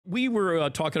we were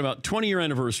talking about 20-year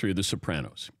anniversary of The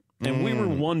Sopranos, and we were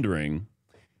wondering,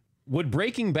 would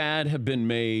Breaking Bad have been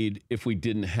made if we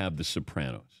didn't have The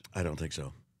Sopranos? I don't think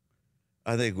so.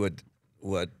 I think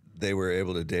what they were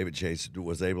able to, David Chase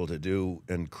was able to do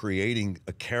in creating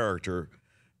a character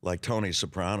like Tony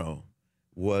Soprano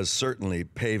was certainly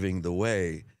paving the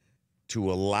way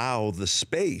to allow the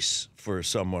space for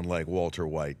someone like Walter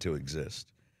White to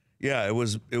exist. Yeah, it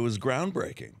was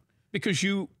groundbreaking. Because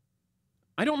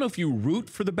I don't know if you root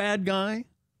for the bad guy,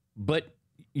 but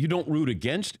you don't root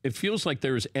against. It feels like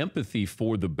there's empathy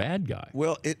for the bad guy.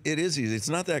 Well, it is easy. It's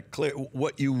not that clear.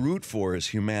 What you root for is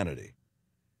humanity.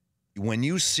 When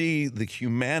you see the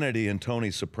humanity in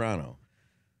Tony Soprano,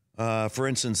 for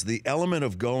instance, the element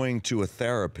of going to a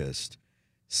therapist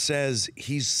says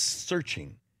he's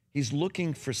searching. He's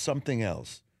looking for something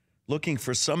else, looking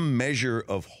for some measure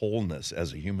of wholeness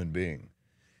as a human being.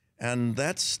 And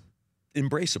that's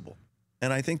embraceable.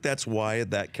 And I think that's why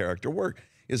that character worked,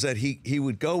 is that he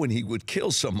would go and he would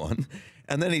kill someone,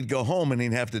 and then he'd go home and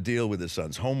he'd have to deal with his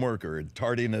son's homework or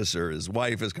tardiness or his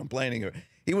wife is complaining. Or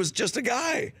he was just a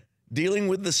guy dealing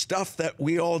with the stuff that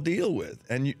we all deal with.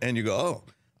 And you go, oh,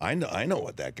 I know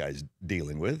what that guy's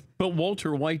dealing with. But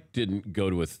Walter White didn't go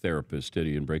to a therapist, did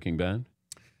he, in Breaking Bad?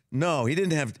 No, he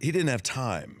didn't have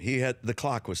time. The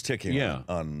clock was ticking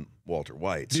on Walter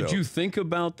White. Did you think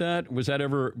about that? Was that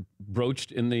ever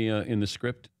broached in the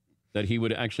script, that he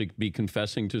would actually be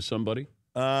confessing to somebody?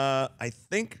 I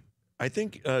think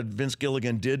Vince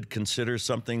Gilligan did consider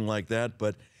something like that,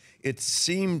 but it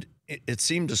seemed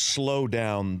to slow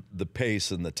down the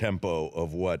pace and the tempo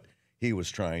of what he was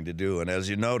trying to do. And as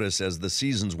you notice, as the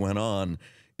seasons went on,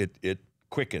 it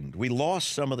quickened. We lost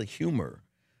some of the humor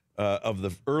of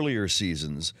the earlier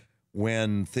seasons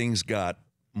when things got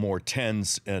more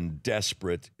tense and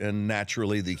desperate, and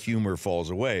naturally the humor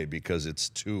falls away because it's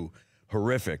too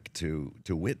horrific to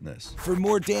witness. For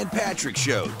more Dan Patrick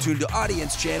Show, tune to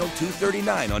Audience Channel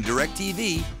 239 on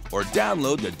DirecTV or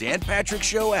download the Dan Patrick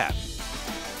Show app.